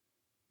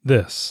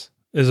This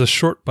is a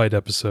short bite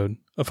episode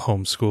of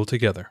Homeschool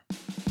Together.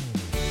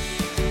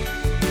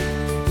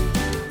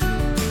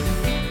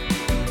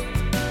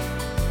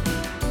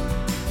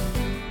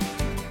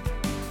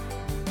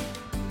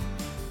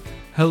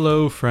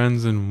 Hello,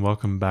 friends, and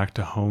welcome back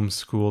to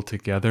Homeschool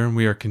Together. And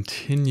we are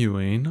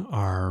continuing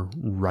our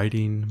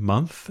writing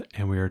month,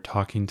 and we are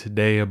talking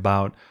today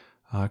about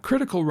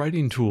critical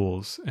writing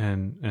tools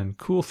and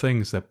cool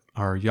things that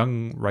our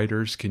young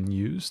writers can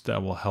use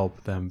that will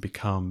help them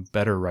become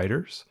better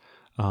writers,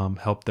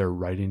 help their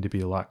writing to be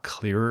a lot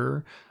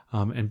clearer,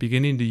 and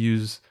beginning to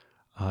use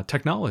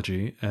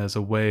technology as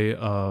a way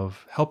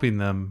of helping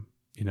them,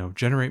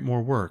 generate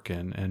more work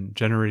and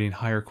generating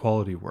higher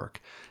quality work.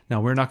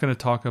 Now, we're not going to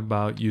talk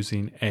about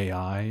using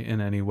AI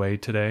in any way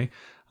today.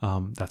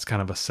 That's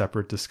kind of a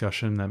separate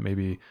discussion that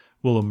maybe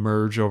will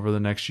emerge over the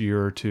next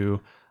year or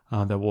two.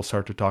 That we'll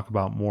start to talk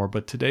about more.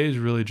 But today is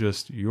really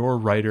just your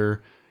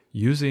writer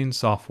using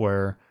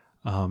software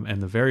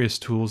and the various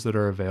tools that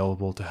are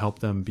available to help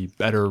them be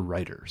better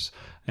writers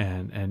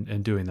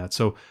and doing that.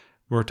 So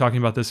we're talking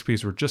about this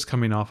because we're just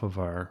coming off of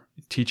our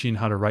teaching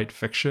how to write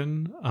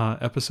fiction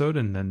episode.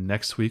 And then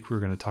next week, we're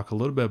going to talk a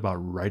little bit about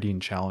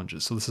writing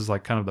challenges. So this is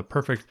like kind of the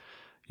perfect,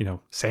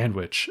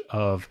 sandwich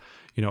of,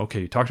 okay,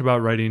 you talked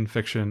about writing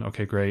fiction.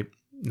 Okay, great.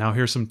 Now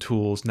here's some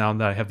tools. Now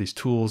that I have these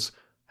tools,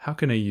 how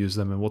can I use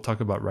them? And we'll talk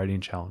about writing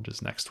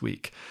challenges next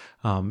week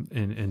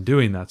in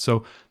doing that.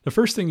 So the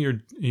first thing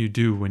you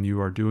do when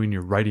you are doing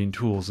your writing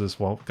tools is,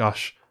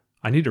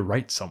 I need to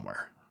write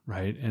somewhere,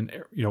 right? And,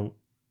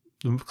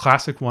 the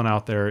classic one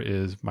out there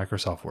is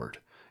Microsoft Word.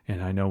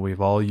 And I know we've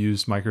all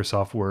used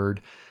Microsoft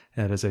Word,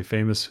 and it is a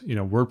famous,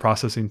 word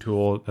processing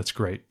tool. That's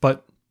great.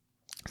 But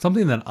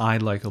something that I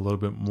like a little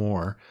bit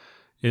more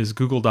is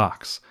Google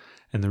Docs.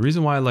 And the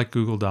reason why I like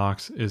Google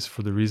Docs is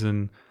for the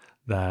reason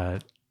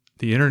that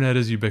the internet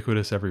is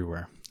ubiquitous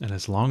everywhere. And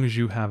as long as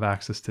you have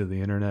access to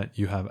the internet,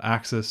 you have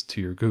access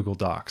to your Google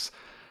Docs.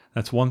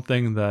 That's one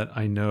thing that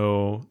I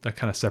know that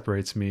kind of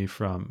separates me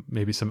from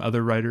maybe some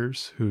other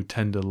writers who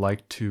tend to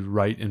like to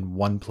write in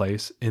one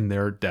place in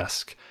their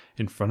desk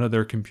in front of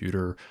their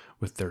computer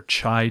with their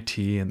chai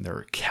tea and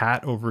their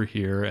cat over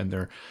here and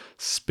their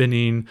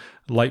spinning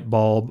light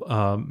bulb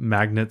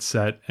magnet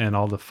set and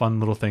all the fun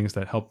little things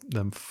that help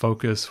them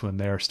focus when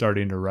they are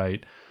starting to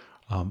write.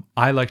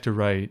 I like to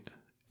write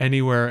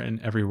anywhere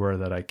and everywhere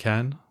that I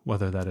can,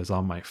 whether that is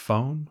on my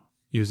phone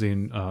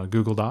using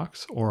Google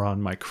Docs or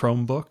on my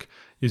Chromebook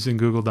using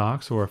Google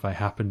Docs, or if I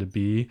happen to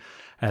be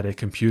at a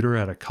computer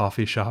at a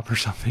coffee shop or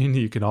something,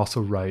 you can also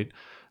write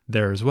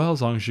there as well,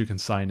 as long as you can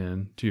sign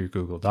in to your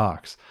Google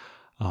Docs.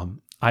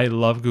 I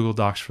love Google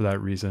Docs for that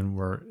reason,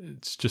 where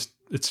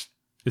it's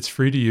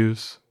free to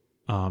use,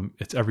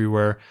 it's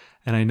everywhere,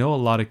 and I know a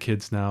lot of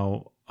kids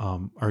now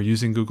are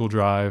using Google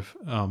Drive,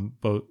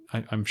 but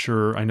I'm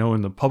sure, I know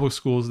in the public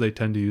schools, they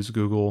tend to use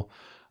Google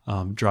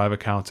Drive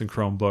accounts and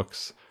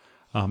Chromebooks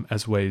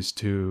as ways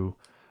to,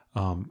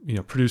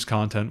 produce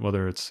content,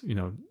 whether it's,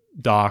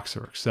 docs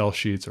or Excel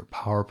sheets or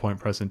PowerPoint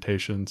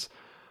presentations.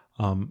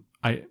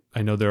 I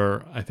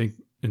know I think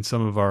in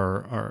some of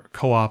our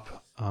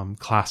co-op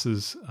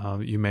classes,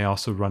 you may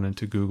also run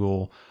into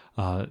Google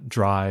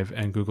Drive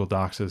and Google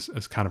Docs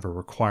as kind of a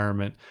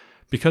requirement.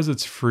 Because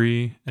it's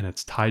free and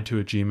it's tied to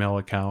a Gmail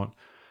account,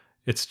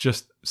 it's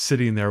just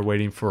sitting there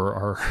waiting for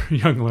our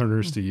young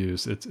learners to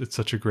use. It's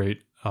such a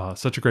great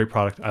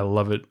product. I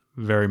love it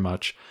very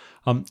much.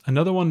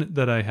 Another one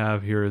that I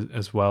have here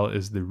as well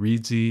is the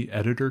Reedsy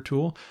editor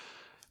tool.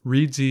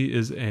 Reedsy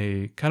is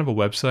a kind of a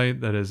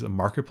website that is a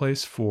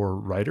marketplace for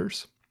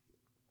writers.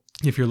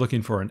 If you're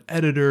looking for an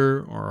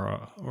editor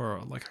or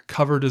like a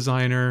cover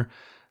designer,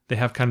 they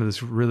have kind of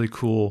this really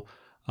cool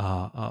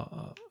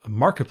a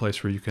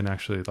marketplace where you can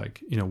actually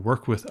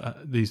work with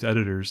these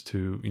editors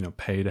to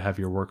pay to have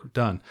your work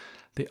done.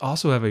 They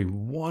also have a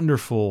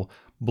wonderful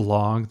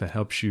blog that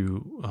helps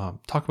you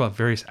talk about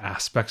various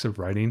aspects of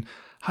writing,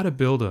 how to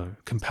build a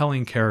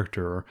compelling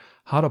character, or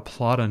how to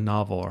plot a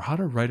novel, or how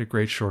to write a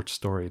great short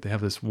story. They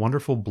have this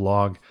wonderful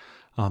blog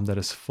that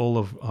is full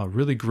of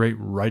really great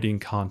writing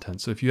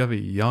content. So if you have a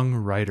young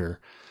writer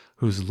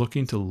who's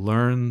looking to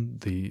learn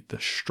the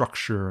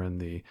structure and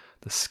the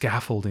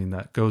scaffolding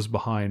that goes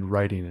behind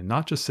writing, and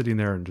not just sitting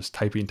there and just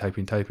typing,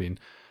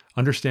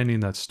 understanding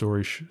that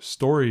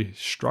story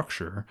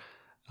structure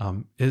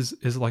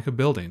is like a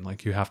building.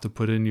 Like, you have to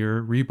put in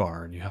your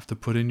rebar, and you have to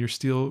put in your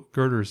steel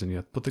girders, and you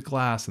have to put the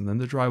glass, and then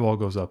the drywall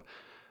goes up.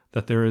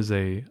 That there is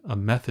a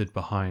method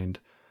behind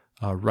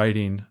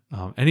writing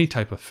any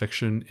type of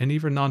fiction and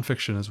even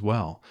nonfiction as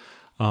well.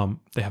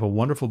 They have a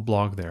wonderful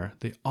blog there.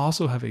 They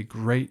also have a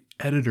great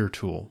editor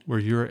tool where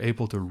you're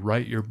able to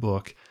write your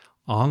book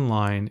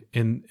online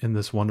in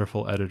this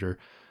wonderful editor.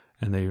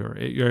 And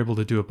you're able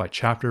to do it by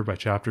chapter,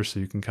 so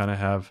you can kind of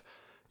have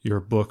your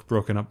book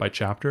broken up by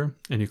chapter,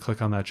 and you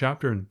click on that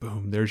chapter and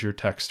boom, there's your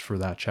text for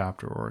that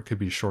chapter. Or it could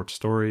be a short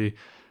story.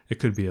 It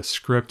could be a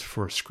script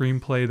for a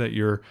screenplay that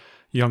your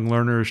young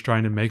learner is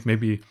trying to make.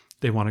 Maybe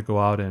they want to go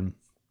out and,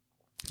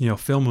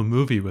 film a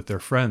movie with their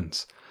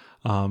friends.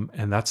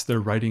 and that's their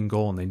writing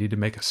goal, and they need to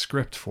make a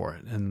script for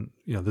it. And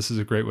this is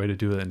a great way to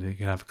do it. And you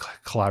can have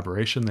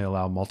collaboration. They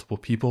allow multiple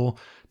people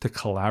to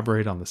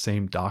collaborate on the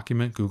same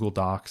document. Google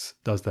Docs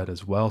does that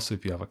as well. So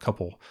if you have a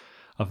couple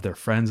of their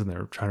friends and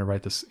they're trying to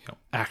write this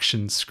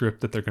action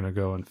script that they're going to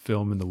go and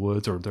film in the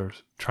woods, or they're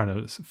trying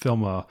to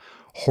film a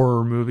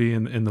horror movie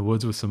in the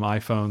woods with some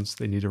iPhones,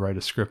 they need to write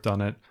a script on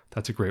it.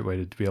 That's a great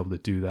way to be able to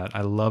do that.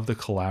 I love the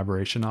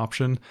collaboration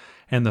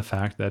and the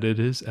fact that it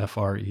is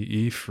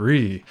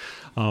free.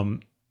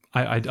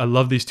 I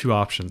love these two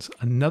options.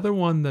 Another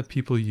one that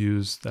people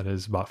use that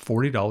is about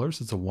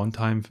 $40. It's a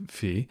one-time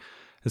fee.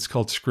 It's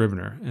called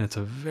Scrivener, and it's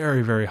a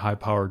very, very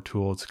high-powered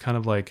tool. It's kind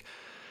of like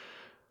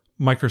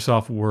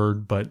Microsoft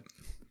Word, but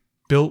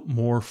built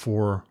more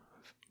for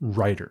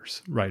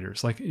writers.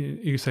 Like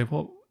you say,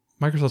 well,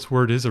 Microsoft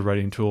Word is a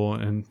writing tool,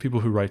 and people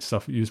who write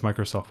stuff use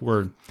Microsoft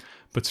Word.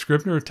 But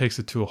Scrivener takes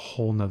it to a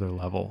whole nother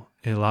level.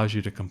 It allows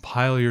you to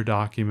compile your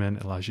document,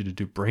 it allows you to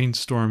do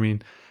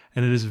brainstorming,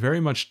 and it is very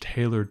much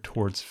tailored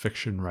towards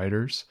fiction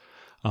writers.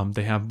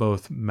 They have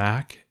both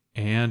Mac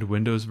and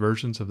Windows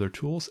versions of their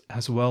tools,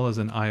 as well as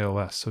an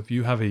iOS. So if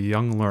you have a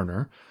young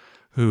learner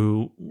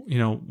who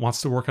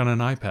wants to work on an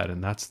iPad,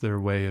 and that's their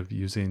way of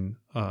using,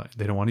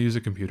 they don't want to use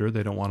a computer,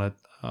 they don't want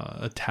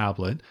a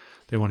tablet,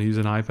 they want to use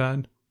an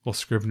iPad. Well,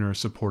 Scrivener is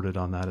supported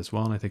on that as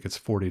well, and I think it's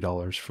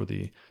 $40 for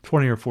the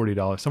 $20 or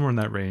 $40, somewhere in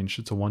that range.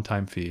 It's a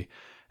one-time fee,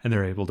 and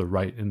they're able to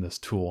write in this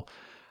tool.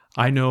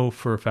 I know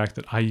for a fact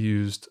that I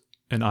used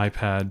an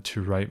iPad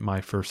to write my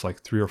first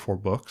 3 or 4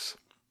 books.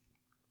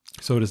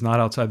 So it is not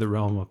outside the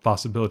realm of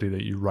possibility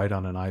that you write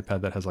on an iPad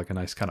that has a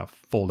nice kind of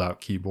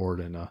fold-out keyboard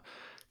and a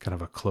kind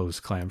of a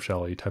closed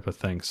clamshell-y type of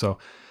thing. So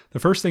the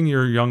first thing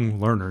your young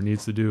learner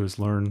needs to do is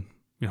learn,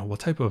 what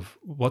type of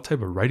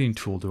writing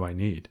tool do I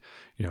need?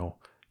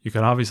 You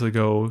can obviously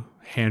go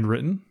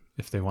handwritten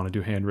if they want to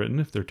do handwritten,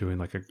 if they're doing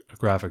a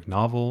graphic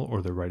novel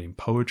or they're writing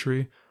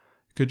poetry.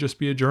 It could just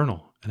be a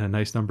journal and a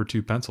nice number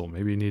 2 pencil.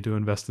 Maybe you need to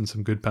invest in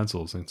some good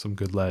pencils and some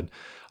good lead.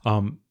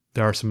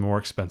 There are some more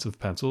expensive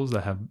pencils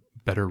that have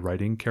better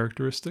writing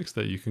characteristics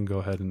that you can go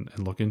ahead and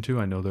look into.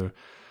 I know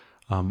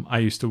I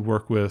used to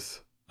work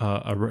with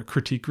a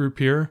critique group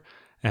here,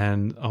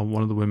 and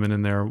one of the women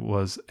in there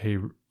was a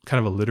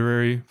kind of a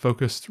literary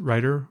focused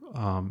writer.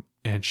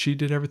 And she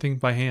did everything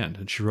by hand,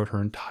 and she wrote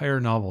her entire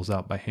novels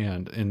out by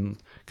hand in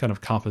kind of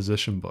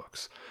composition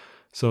books.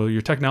 So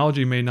your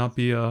technology may not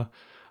be a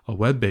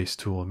web-based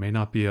tool. It may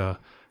not be a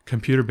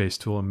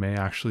computer-based tool. It may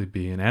actually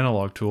be an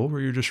analog tool where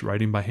you're just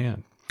writing by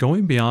hand.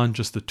 Going beyond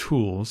just the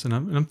tools, and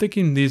I'm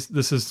thinking this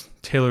is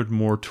tailored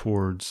more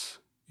towards,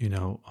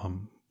 a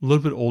little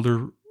bit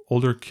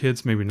older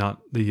kids, maybe not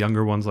the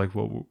younger ones like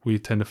what we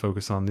tend to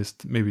focus on, this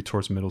maybe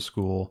towards middle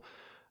school,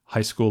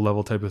 high school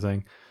level type of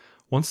thing.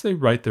 Once they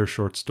write their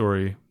short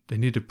story, they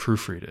need to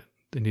proofread it.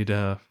 They need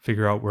to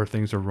figure out where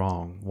things are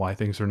wrong, why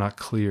things are not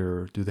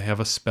clear. Do they have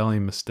a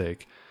spelling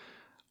mistake?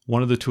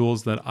 One of the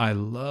tools that I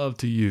love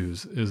to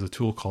use is a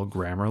tool called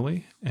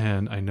Grammarly,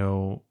 and I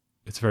know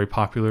it's very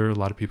popular. A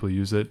lot of people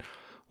use it.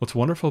 What's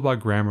wonderful about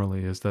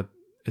Grammarly is that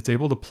it's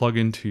able to plug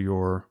into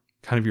your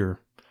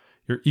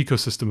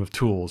ecosystem of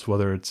tools,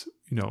 whether it's,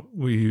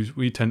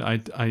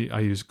 I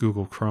use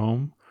Google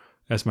Chrome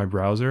as my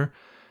browser.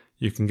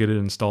 You can get it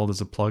installed as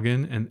a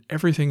plugin, and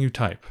everything you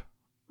type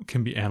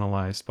can be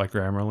analyzed by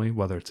Grammarly,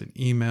 whether it's an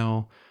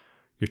email,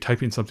 you're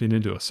typing something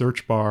into a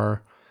search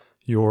bar,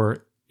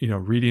 you're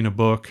reading a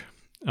book,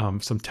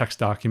 some text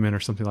document or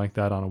something like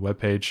that on a web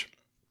page.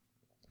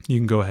 You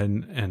can go ahead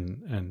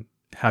and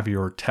have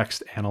your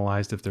text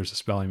analyzed if there's a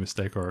spelling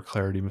mistake or a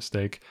clarity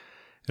mistake.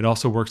 It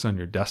also works on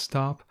your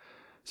desktop,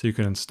 so you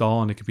can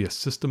install, and it could be a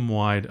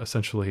system-wide,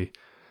 essentially,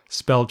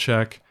 spell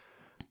check,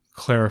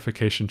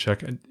 clarification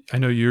check. I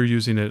know you're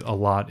using it a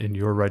lot in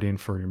your writing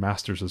for your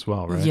master's as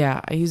well, right?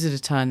 Yeah, I use it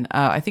a ton.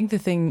 I think the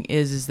thing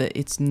is that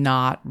it's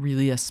not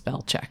really a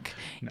spell check.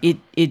 No.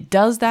 It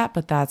does that,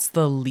 but that's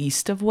the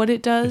least of what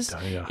it does.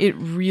 Yeah. It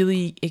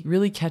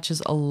really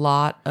catches a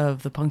lot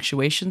of the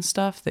punctuation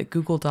stuff that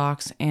Google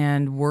Docs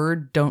and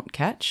Word don't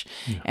catch.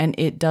 Yeah. And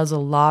it does a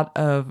lot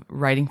of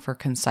writing for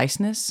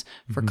conciseness,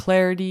 for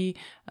clarity.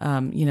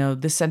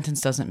 This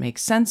sentence doesn't make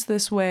sense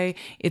this way.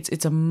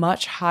 It's a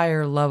much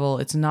higher level.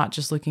 It's not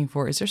just looking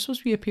for, is there supposed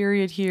to be a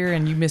period here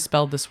and you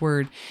misspelled this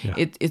word? Yeah.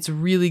 It's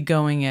really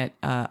going at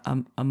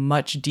a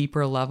much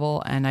deeper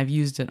level, and I've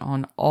used it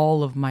on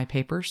all of my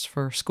papers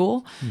for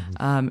school,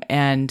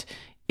 and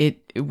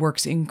it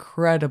works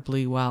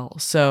incredibly well.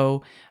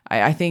 So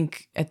I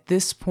think at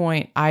this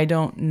point, I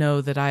don't know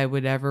that I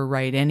would ever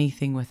write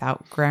anything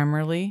without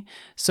Grammarly.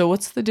 So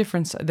what's the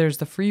difference? There's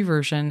the free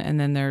version, and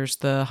then there's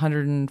the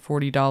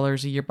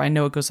 $140 a year. I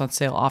know it goes on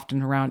sale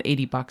often around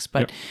 $80,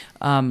 but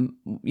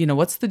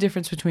what's the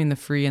difference between the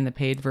free and the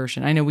paid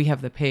version? I know we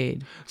have the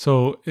paid.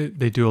 So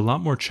they do a lot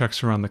more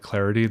checks around the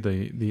clarity.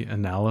 The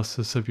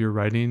analysis of your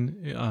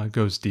writing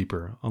goes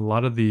deeper. A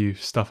lot of the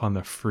stuff on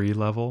the free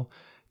level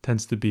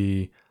tends to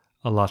be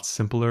a lot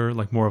simpler,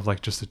 more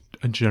of just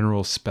a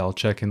general spell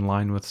check in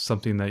line with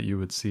something that you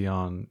would see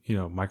on,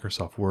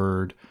 Microsoft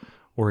Word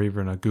or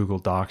even a Google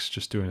Docs,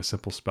 just doing a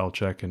simple spell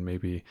check and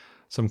maybe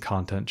some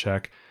content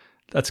check.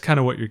 That's kind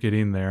of what you're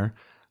getting there.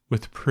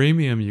 With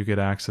Premium, you get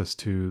access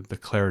to the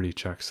clarity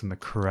checks and the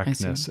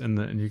correctness,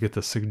 and you get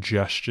the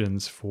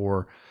suggestions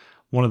for.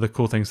 One of the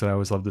cool things that I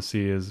always love to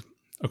see is,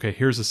 okay,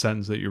 here's a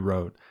sentence that you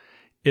wrote.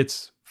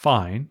 It's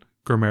fine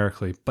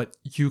grammatically, but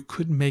you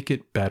could make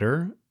it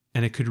better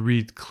and it could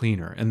read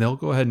cleaner. And they'll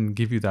go ahead and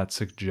give you that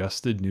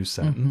suggested new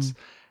sentence.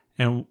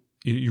 And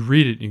you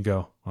read it and you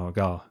go, oh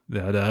God,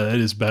 that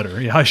is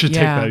better. Yeah, I should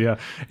take that. Yeah.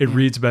 It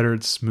reads better.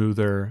 It's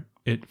smoother.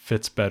 It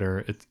fits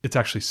better. It's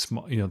actually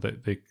small.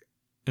 They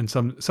in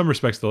some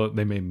respects,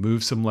 they may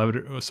move some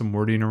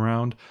wording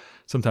around.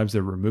 Sometimes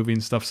they're removing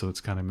stuff. So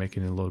it's kind of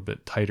making it a little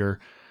bit tighter.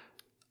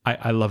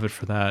 I love it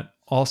for that.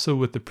 Also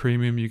with the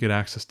Premium, you get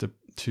access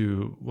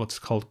to what's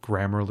called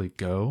Grammarly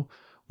Go,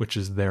 which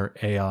is their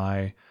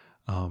AI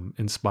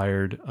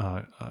inspired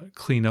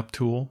cleanup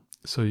tool.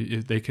 So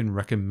they can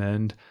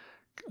recommend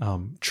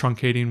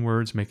truncating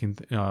words, making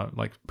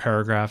like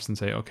paragraphs, and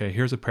say, okay,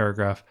 here's a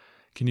paragraph.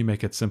 Can you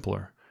make it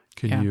simpler?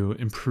 Can you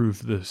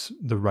improve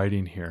the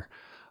writing here?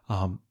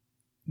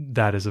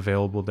 That is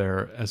available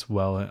there as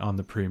well on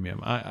the Premium.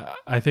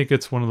 I think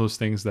it's one of those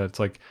things that's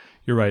like,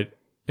 you're right.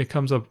 It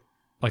comes up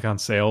like on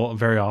sale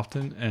very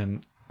often,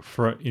 and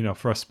for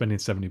us spending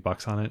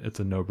 $70 on it,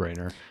 it's a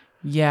no-brainer.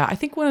 Yeah, I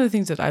think one of the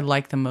things that I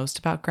like the most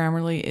about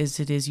Grammarly is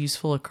it is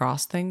useful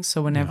across things.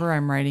 So whenever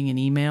I'm writing an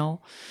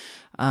email,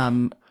 how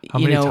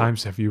many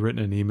times have you written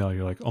an email?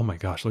 You're like, oh my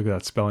gosh, look at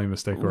that spelling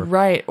mistake,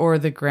 or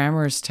the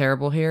grammar is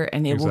terrible here,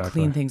 and it will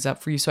clean things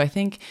up for you. So I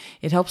think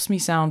it helps me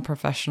sound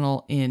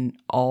professional in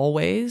all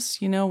ways.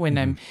 When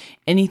I'm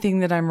anything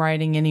that I'm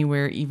writing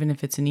anywhere, even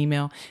if it's an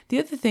email. The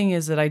other thing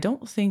is that I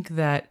don't think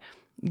that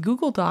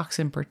Google Docs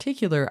in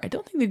particular, I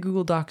don't think that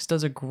Google Docs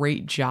does a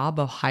great job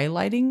of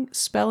highlighting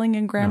spelling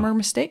and grammar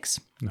mistakes.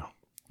 No.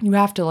 You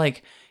have to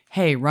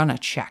hey, run a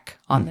check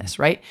on this,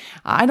 right?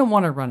 I don't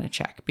want to run a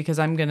check because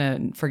I'm going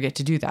to forget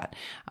to do that.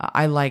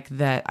 I like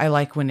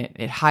when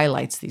it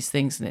highlights these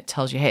things and it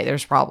tells you, hey,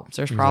 there's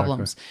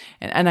problems.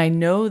 And I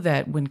know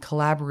that when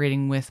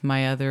collaborating with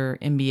my other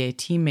MBA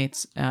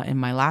teammates in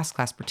my last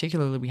class,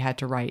 particularly, we had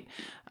to write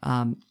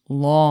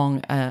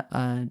long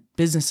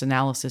business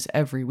analysis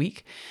every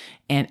week,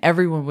 and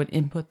everyone would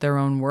input their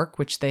own work,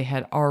 which they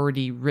had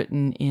already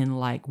written in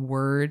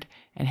Word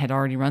and had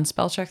already run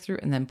spell check through,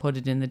 and then put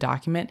it in the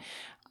document.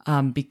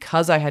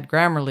 Because I had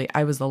Grammarly,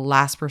 I was the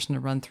last person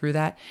to run through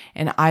that,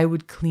 and I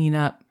would clean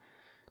up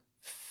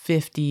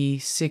 50,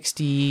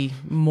 60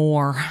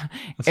 more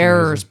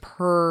errors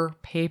per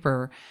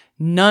paper.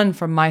 None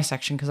from my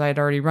section because I had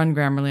already run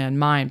Grammarly on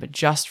mine, but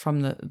just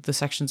from the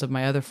sections of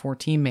my other 4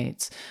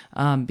 teammates,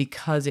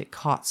 because it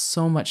caught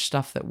so much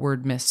stuff that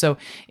Word missed. So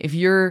if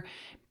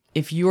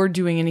you're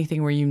doing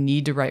anything where you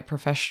need to write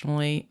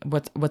professionally,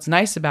 what's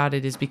nice about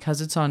it is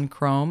because it's on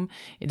Chrome,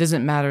 it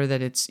doesn't matter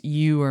that it's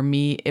you or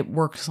me. It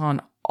works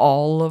on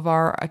all of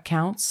our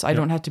accounts. I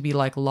don't have to be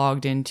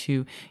logged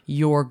into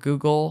your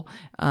Google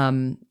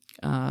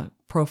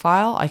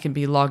profile. I can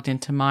be logged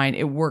into mine.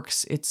 It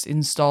works. It's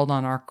installed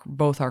on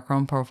both our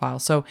Chrome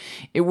profiles. So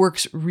it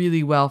works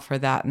really well for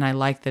that. And I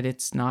like that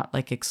it's not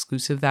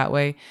exclusive that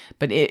way.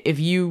 But if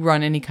you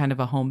run any kind of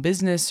a home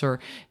business or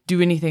do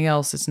anything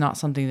else, it's not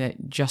something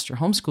that just your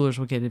homeschoolers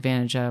will get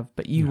advantage of,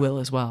 but you will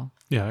as well.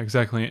 Yeah,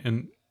 exactly.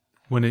 And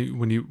when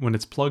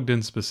it's plugged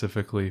in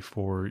specifically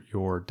for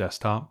your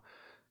desktop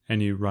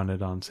and you run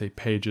it on, say,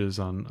 Pages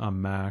on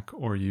Mac,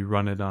 or you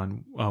run it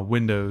on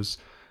Windows,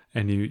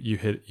 and you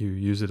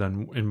use it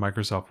in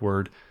Microsoft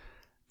Word,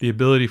 the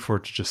ability for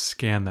it to just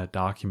scan that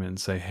document and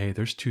say, hey,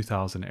 there's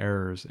 2,000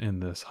 errors in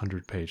this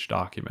 100-page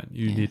document.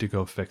 You need to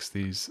go fix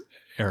these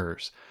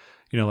errors.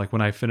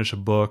 When I finish a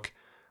book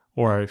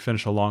or I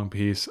finish a long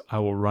piece, I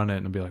will run it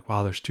and be like,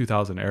 wow, there's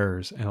 2,000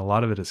 errors. And a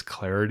lot of it is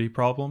clarity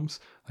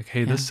problems.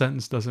 Hey, this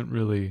sentence doesn't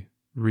really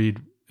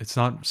read. It's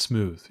not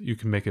smooth. You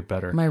can make it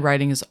better. My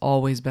writing is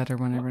always better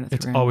when I run it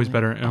through. It's always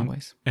better.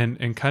 Always.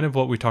 And kind of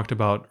what we talked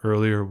about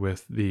earlier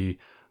with the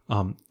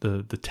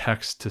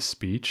text to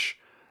speech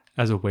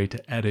as a way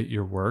to edit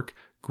your work.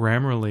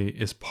 Grammarly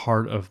is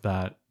part of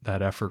that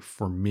effort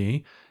for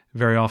me.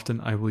 Very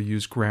often I will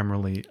use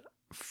Grammarly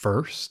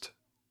first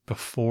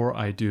before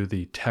I do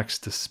the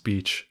text to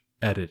speech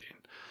editing.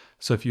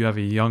 So if you have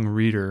a young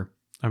writer,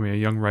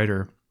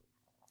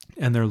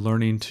 and they're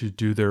learning to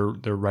do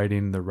their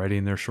writing, they're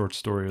writing their short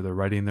story, or they're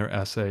writing their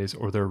essays,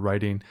 or they're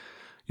writing,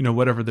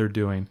 whatever they're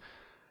doing,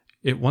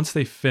 once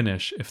they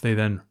finish, if they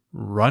then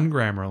run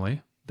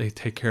Grammarly, they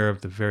take care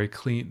of the very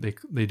clean,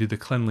 they do the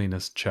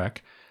cleanliness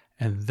check,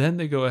 and then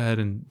they go ahead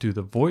and do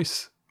the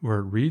voice where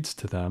it reads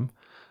to them.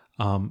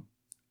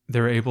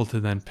 They're able to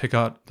then pick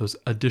out those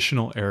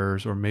additional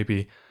errors, or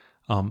maybe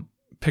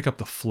pick up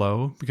the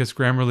flow, because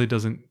Grammarly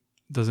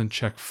doesn't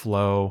check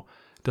flow,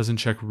 doesn't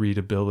check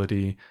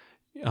readability.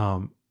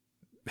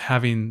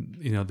 Having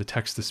the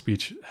text to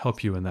speech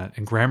help you in that,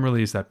 and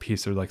Grammarly is that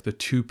piece. They're like the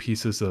 2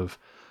 pieces of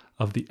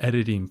the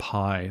editing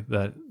pie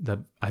that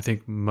I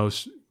think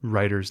most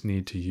writers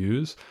need to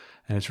use.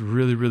 And it's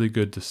really, really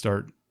good to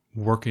start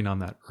working on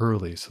that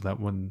early so that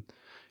when,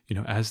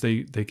 as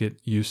they get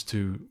used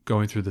to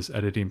going through this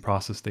editing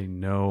process, they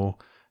know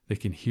they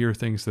can hear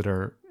things that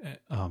are,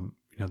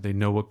 they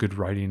know what good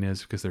writing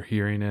is because they're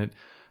hearing it.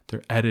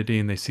 They're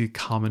editing. They see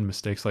common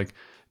mistakes. Like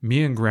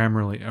me and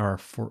Grammarly are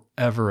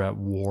forever at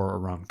war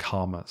around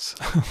commas.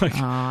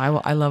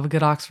 I love a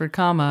good Oxford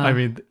comma. I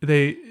mean,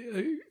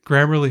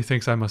 Grammarly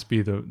thinks I must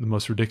be the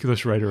most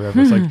ridiculous writer ever.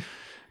 It's like,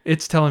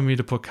 it's telling me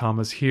to put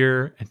commas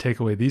here and take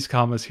away these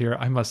commas here.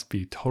 I must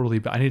be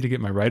I need to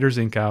get my writer's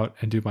ink out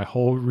and do my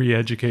whole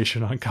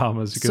re-education on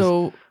commas.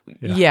 Because,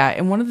 yeah.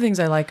 And one of the things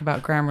I like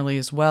about Grammarly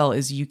as well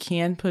is you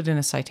can put in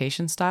a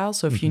citation style.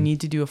 So if you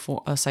need to do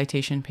a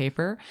citation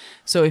paper,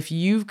 so if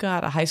you've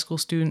got a high school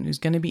student who's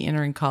going to be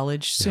entering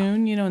college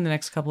soon, in the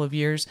next couple of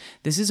years,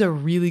 this is a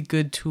really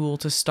good tool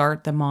to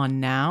start them on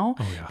now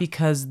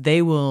because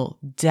they will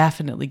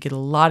definitely get a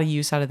lot of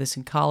use out of this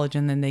in college.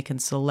 And then they can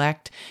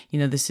select,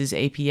 this is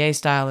APA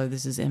style or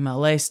this is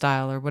MLA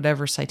style or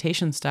whatever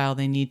citation style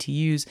they need to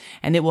use.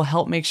 And it will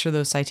help make sure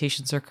those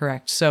citations are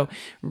correct. So,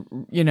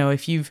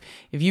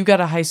 if you've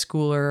got a high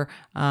schooler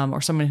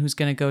or someone who's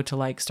going to go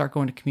to start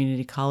going to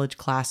community college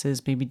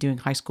classes, maybe doing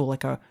high school,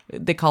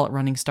 they call it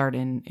Running Start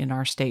in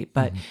our state,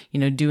 but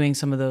doing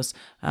some of those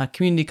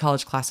community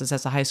college classes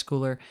as a high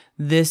schooler,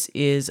 this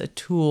is a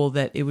tool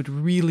that it would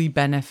really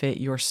benefit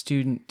your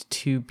student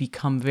to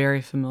become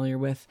very familiar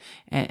with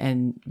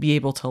and be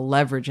able to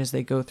leverage as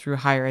they go through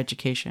higher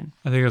education.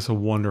 I think that's a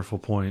wonderful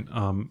point.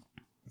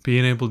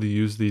 Being able to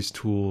use these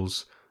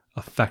tools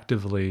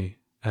effectively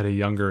at a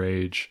younger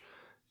age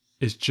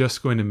is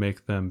just going to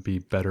make them be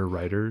better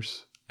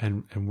writers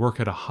and work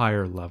at a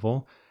higher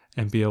level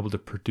and be able to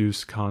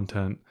produce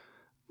content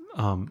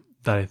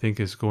that I think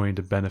is going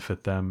to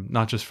benefit them,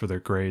 not just for their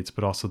grades,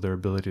 but also their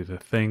ability to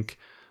think,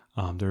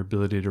 their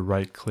ability to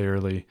write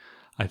clearly.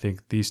 I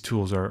think these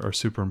tools are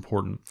super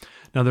important.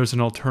 Now, there's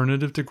an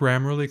alternative to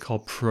Grammarly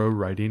called Pro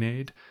Writing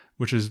Aid,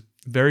 which is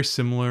very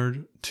similar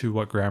to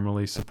what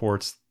Grammarly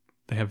supports.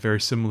 They have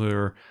very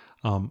similar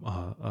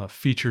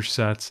feature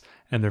sets,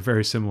 and they're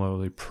very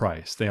similarly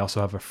priced. They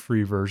also have a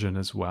free version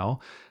as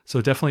well.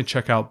 So definitely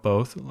check out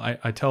both.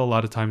 I tell a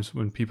lot of times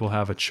when people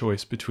have a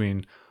choice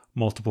between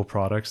multiple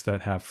products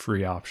that have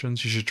free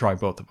options, you should try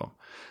both of them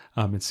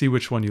and see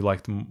which one you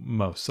like the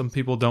most. Some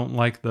people don't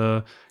like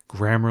the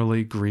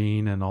Grammarly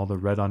green and all the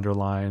red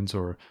underlines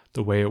or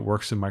the way it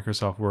works in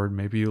Microsoft Word.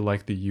 Maybe you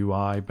like the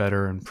UI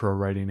better in Pro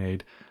Writing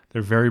Aid.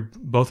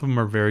 Both of them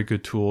are very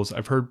good tools.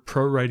 I've heard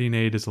Pro Writing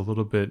Aid is a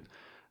little bit,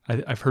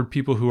 I've heard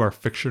people who are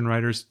fiction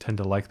writers tend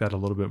to like that a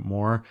little bit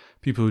more.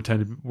 People who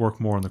tend to work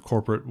more in the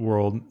corporate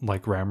world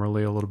like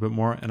Grammarly a little bit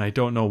more. And I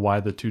don't know why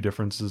the two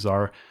differences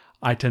are.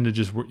 I tend to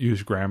just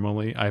use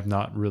Grammarly. I've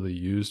not really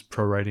used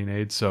Pro Writing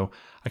Aid, so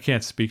I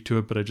can't speak to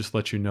it, but I just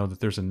let you know that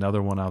there's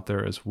another one out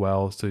there as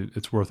well. So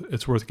it's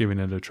worth giving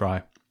it a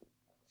try.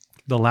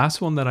 The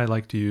last one that I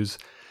like to use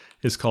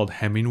is called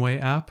Hemingway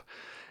app.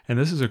 And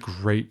this is a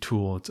great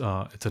tool.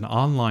 It's an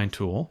online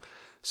tool.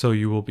 So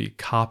you will be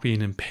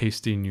copying and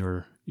pasting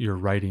your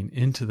writing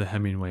into the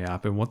Hemingway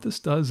app. And what this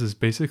does is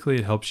basically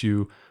it helps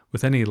you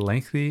with any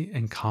lengthy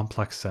and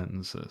complex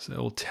sentences. It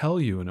will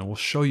tell you and it will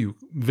show you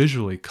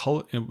visually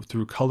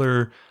through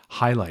color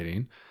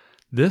highlighting.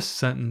 This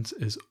sentence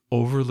is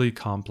overly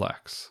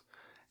complex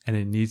and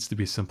it needs to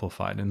be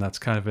simplified. And that's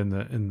kind of in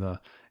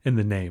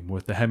the name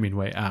with the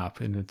Hemingway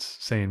app. And it's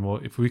saying, well,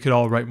 if we could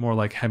all write more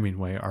like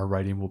Hemingway, our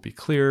writing will be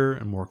clearer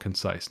and more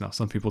concise. Now,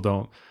 some people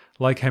don't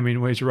like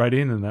Hemingway's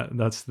writing, and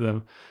that's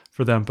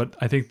for them. But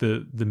I think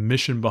the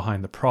mission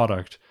behind the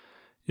product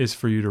is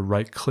for you to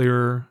write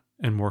clearer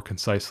and more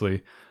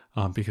concisely,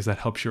 because that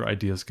helps your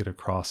ideas get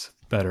across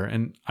better.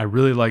 And I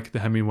really like the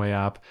Hemingway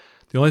app.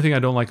 The only thing I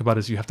don't like about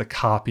it is you have to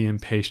copy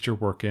and paste your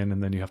work in,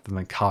 and then you have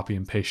to copy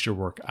and paste your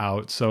work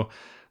out. So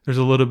there's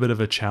a little bit of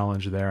a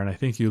challenge there. And I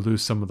think you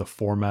lose some of the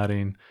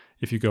formatting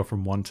if you go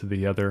from one to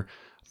the other.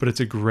 But it's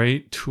a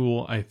great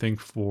tool, I think,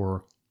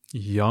 for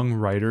young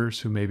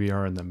writers who maybe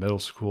are in the middle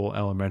school,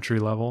 elementary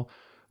level,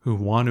 who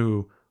want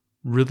to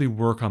really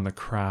work on the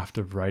craft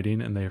of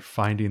writing, and they're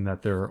finding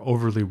that they're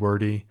overly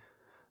wordy,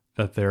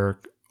 that they're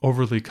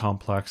overly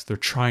complex. They're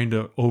trying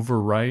to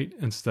overwrite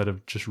instead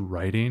of just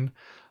writing.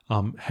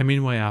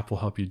 Hemingway app will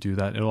help you do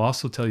that. It'll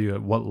also tell you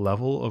at what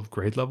level of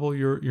grade level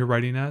you're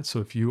writing at.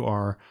 So if you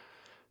are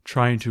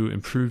trying to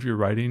improve your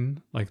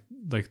writing, like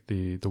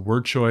the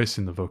word choice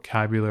and the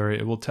vocabulary,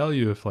 it will tell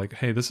you if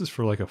hey, this is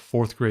for a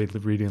 4th grade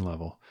reading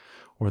level,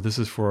 or this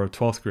is for a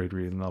 12th grade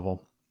reading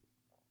level.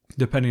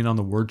 Depending on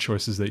the word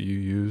choices that you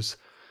use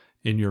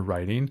in your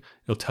writing,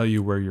 it'll tell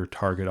you where your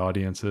target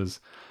audience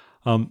is.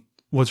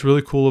 What's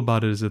really cool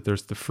about it is that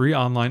there's the free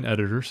online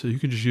editor, so you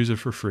can just use it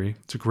for free.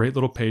 It's a great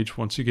little page.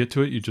 Once you get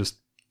to it, you just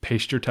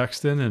paste your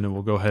text in and it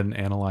will go ahead and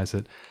analyze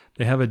it.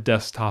 They have a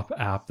desktop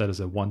app that is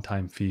a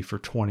one-time fee for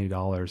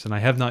 $20. And I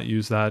have not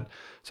used that,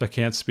 so I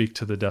can't speak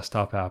to the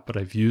desktop app, but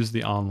I've used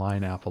the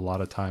online app a lot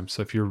of times.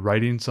 So if you're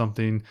writing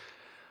something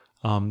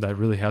that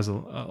really has a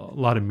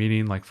lot of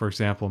meaning, like for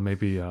example,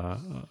 maybe a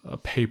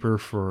paper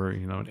for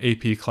an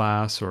AP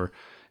class, or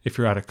if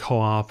you're at a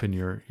co-op and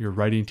your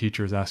writing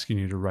teacher is asking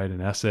you to write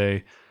an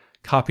essay,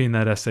 copying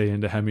that essay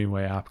into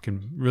Hemingway app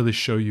can really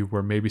show you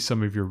where maybe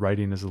some of your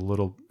writing is a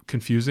little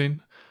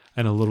confusing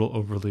and a little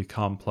overly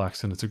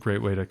complex. And it's a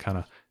great way to kind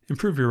of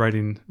improve your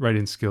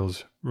writing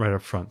skills right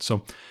up front.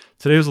 So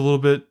today was a little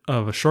bit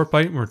of a short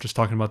bite. We're just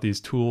talking about these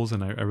tools,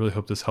 and I really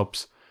hope this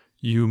helps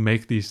you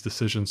make these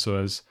decisions. So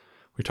as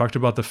we talked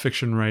about the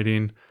fiction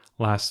writing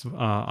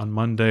on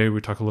Monday,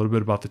 we talk a little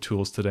bit about the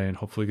tools today, and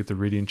hopefully get the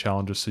reading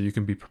challenges so you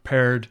can be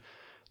prepared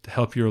to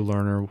help your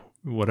learner,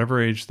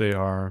 whatever age they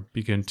are,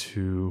 begin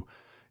to,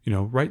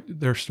 write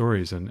their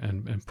stories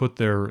and put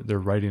their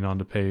writing on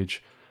the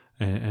page,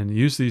 and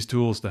use these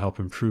tools to help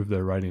improve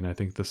their writing. I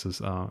think this is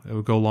it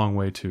will go a long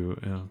way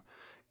to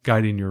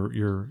guiding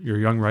your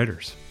young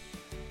writers.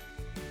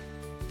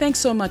 Thanks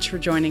so much for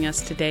joining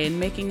us today and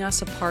making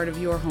us a part of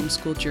your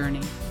homeschool journey.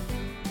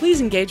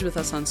 Please engage with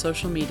us on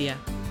social media.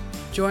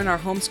 Join our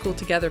Homeschool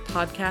Together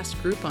podcast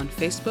group on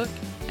Facebook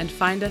and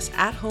find us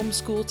at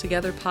Homeschool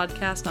Together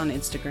Podcast on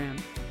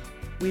Instagram.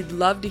 We'd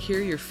love to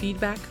hear your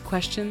feedback,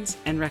 questions,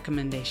 and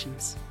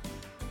recommendations.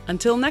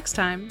 Until next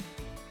time,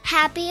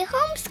 happy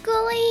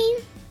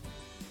homeschooling!